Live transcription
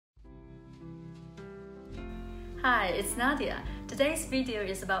Hi, it's Nadia. Today's video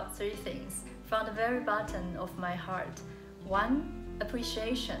is about 3 things from the very bottom of my heart. 1.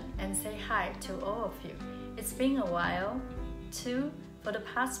 Appreciation and say hi to all of you. It's been a while. 2. For the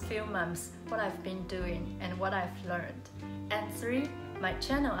past few months, what I've been doing and what I've learned. And 3. My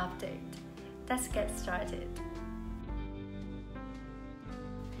channel update. Let's get started.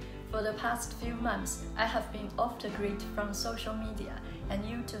 For the past few months, I have been off the grid from social media and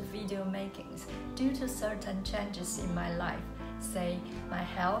YouTube video makings due to certain changes in my life, say my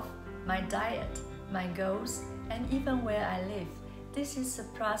health, my diet, my goals, and even where I live. This is a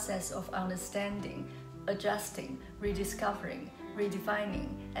process of understanding, adjusting, rediscovering, redefining,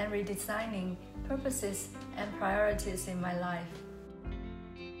 and redesigning purposes and priorities in my life.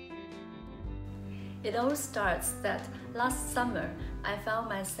 It all starts that last summer, I found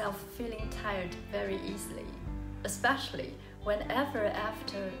myself feeling tired very easily, especially whenever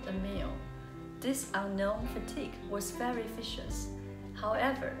after a meal. This unknown fatigue was very vicious.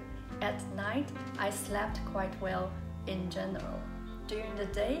 However, at night, I slept quite well in general. During the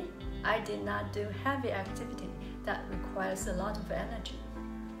day, I did not do heavy activity that requires a lot of energy.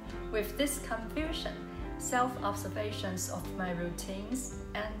 With this confusion, self-observations of my routines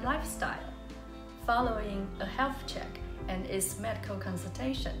and lifestyle, following a health check and its medical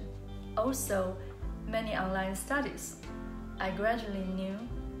consultation, also many online studies, I gradually knew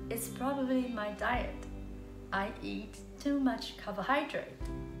it's probably my diet. I eat too much carbohydrate.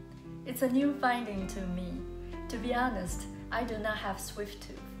 It's a new finding to me. To be honest, I do not have sweet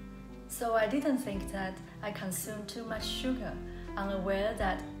tooth, so I didn't think that I consume too much sugar, unaware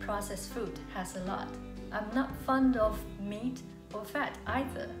that processed food has a lot. I'm not fond of meat or fat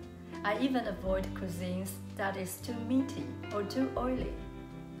either. I even avoid cuisines that is too meaty or too oily.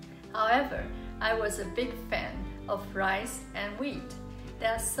 However, I was a big fan of rice and wheat.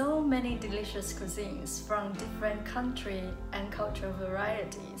 There are so many delicious cuisines from different country and cultural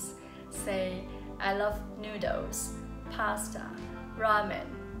varieties. Say, I love noodles, pasta, ramen,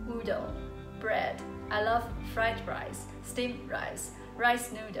 udon, bread. I love fried rice, steamed rice,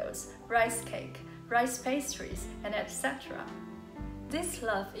 rice noodles, rice cake, rice pastries, and etc. This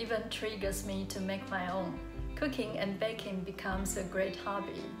love even triggers me to make my own. Cooking and baking becomes a great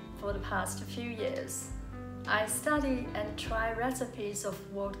hobby for the past few years. I study and try recipes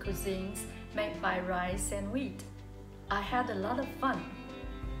of world cuisines made by rice and wheat. I had a lot of fun.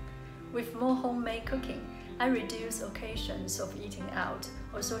 With more homemade cooking, I reduce occasions of eating out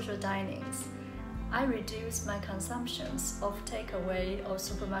or social dinings. I reduce my consumptions of takeaway or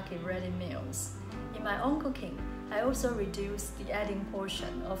supermarket ready meals. In my own cooking, I also reduce the adding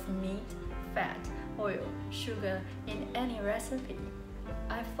portion of meat, fat, oil, sugar in any recipe.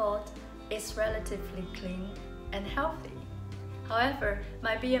 I thought it's relatively clean and healthy. However,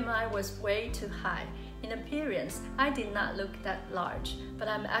 my BMI was way too high. In appearance, I did not look that large, but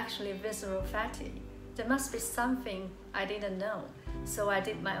I'm actually visceral fatty. There must be something I didn't know, so I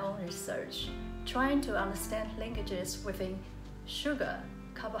did my own research, trying to understand linkages within sugar,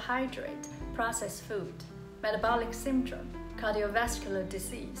 carbohydrate, processed food, metabolic syndrome, cardiovascular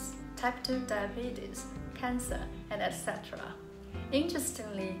disease, type 2 diabetes, cancer, and etc.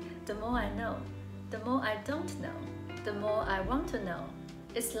 Interestingly, the more I know, the more I don't know, the more I want to know.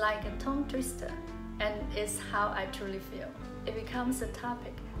 It's like a tongue twister, and it's how I truly feel. It becomes a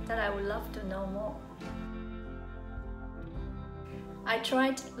topic that I would love to know more. I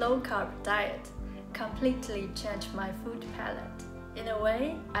tried low-carb diet, completely changed my food palette. In a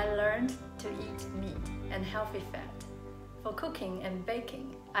way, I learned to eat meat and healthy fat. For cooking and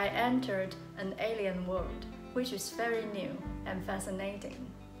baking, I entered an alien world, which is very new and fascinating.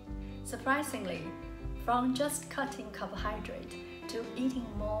 Surprisingly, from just cutting carbohydrate to eating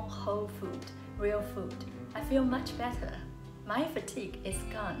more whole food, real food, I feel much better. My fatigue is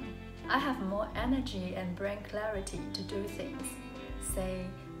gone. I have more energy and brain clarity to do things. Say,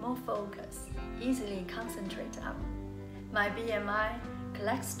 more focus, easily concentrate on. My BMI,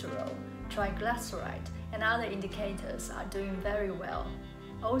 cholesterol, triglyceride, and other indicators are doing very well.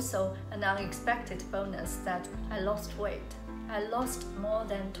 Also, an unexpected bonus that I lost weight. I lost more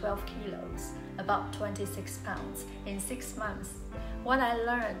than 12 kilos, about 26 pounds, in 6 months. What I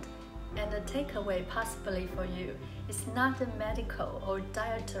learned, and the takeaway possibly for you, is not a medical or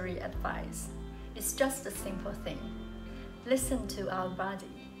dietary advice. It's just a simple thing. Listen to our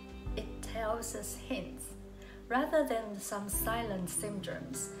body. It tells us hints. Rather than some silent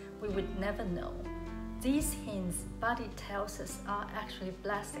symptoms we would never know, these hints body tells us are actually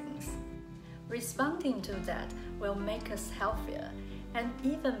blessings. Responding to that will make us healthier and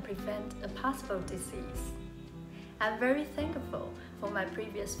even prevent a possible disease. I'm very thankful for my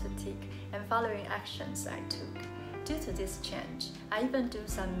previous fatigue and following actions I took. Due to this change, I even do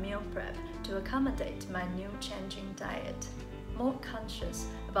some meal prep to accommodate my new changing diet. More conscious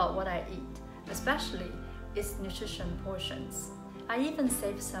about what I eat, especially its nutrition portions. I even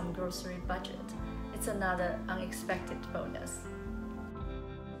save some grocery budget. It's another unexpected bonus.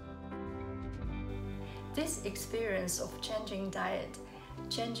 This experience of changing diet,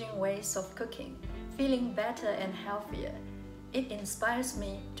 changing ways of cooking, feeling better and healthier, it inspires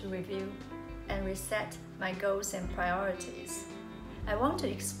me to review and reset my goals and priorities. I want to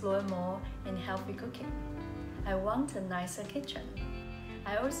explore more in healthy cooking. I want a nicer kitchen.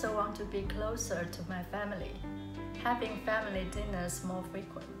 I also want to be closer to my family, having family dinners more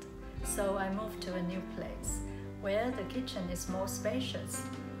frequent. So I moved to a new place where the kitchen is more spacious.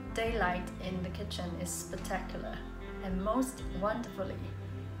 Daylight in the kitchen is spectacular, and most wonderfully,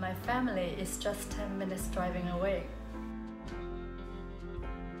 my family is just 10 minutes driving away.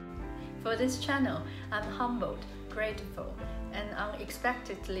 For this channel, I'm humbled, grateful, and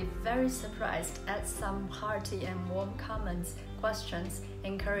unexpectedly very surprised at some hearty and warm comments, questions,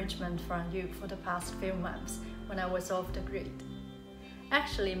 encouragement from you for the past few months when I was off the grid.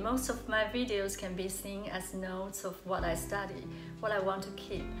 Actually, most of my videos can be seen as notes of what I study, what I want to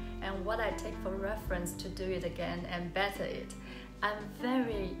keep, and what I take for reference to do it again and better it. I'm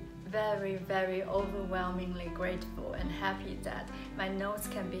very overwhelmingly grateful and happy that my notes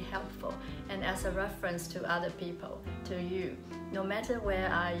can be helpful and as a reference to other people, to you, no matter where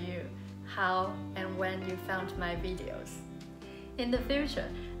are you, how and when you found my videos. In the future,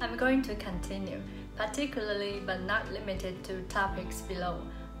 I'm going to continue, particularly but not limited to topics below.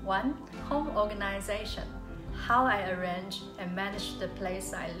 1. Home organization. How I arrange and manage the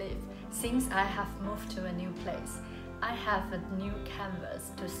place I live since I have moved to a new place. I have a new canvas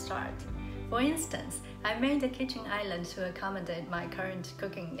to start. For instance, I made a kitchen island to accommodate my current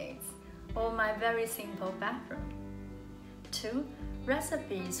cooking needs, or my very simple bathroom. 2.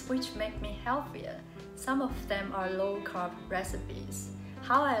 Recipes which make me healthier. Some of them are low-carb recipes.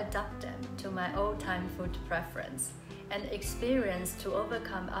 How I adapt them to my old-time food preference, and experience to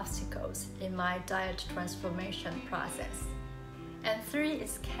overcome obstacles in my diet transformation process. And 3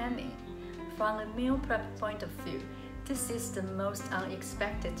 is canning. From a meal prep point of view, this is the most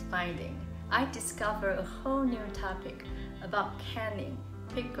unexpected finding. I discovered a whole new topic about canning,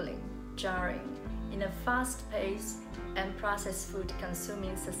 pickling, jarring in a fast-paced and processed food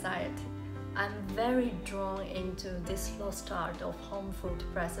consuming society. I'm very drawn into this lost art of home food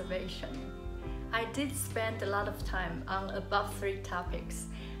preservation. I did spend a lot of time on above 3 topics,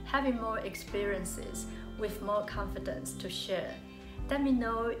 having more experiences with more confidence to share. Let me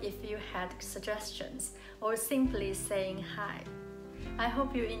know if you had suggestions or simply saying hi. I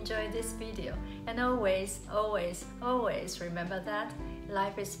hope you enjoyed this video, and always remember that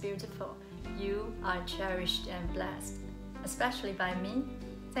life is beautiful. You are cherished and blessed, especially by me.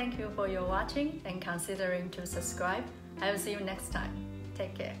 Thank you for your watching and considering to subscribe. I will see you next time.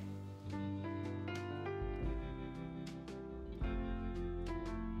 Take care.